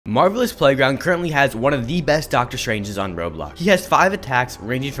Marvelous Playground currently has one of the best Doctor Stranges on Roblox. He has 5 attacks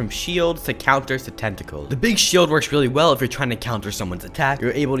ranging from shields to counters to tentacles. The big shield works really well if you're trying to counter someone's attack.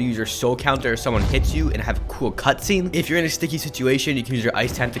 You're able to use your soul counter if someone hits you and have a cool cutscene. If you're in a sticky situation, you can use your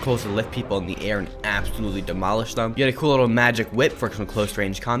ice tentacles to lift people in the air and absolutely demolish them. You get a cool little magic whip for some close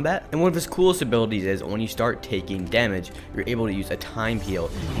range combat. And one of his coolest abilities is when you start taking damage, you're able to use a time heal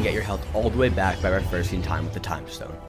and get your health all the way back by reversing time with the time stone.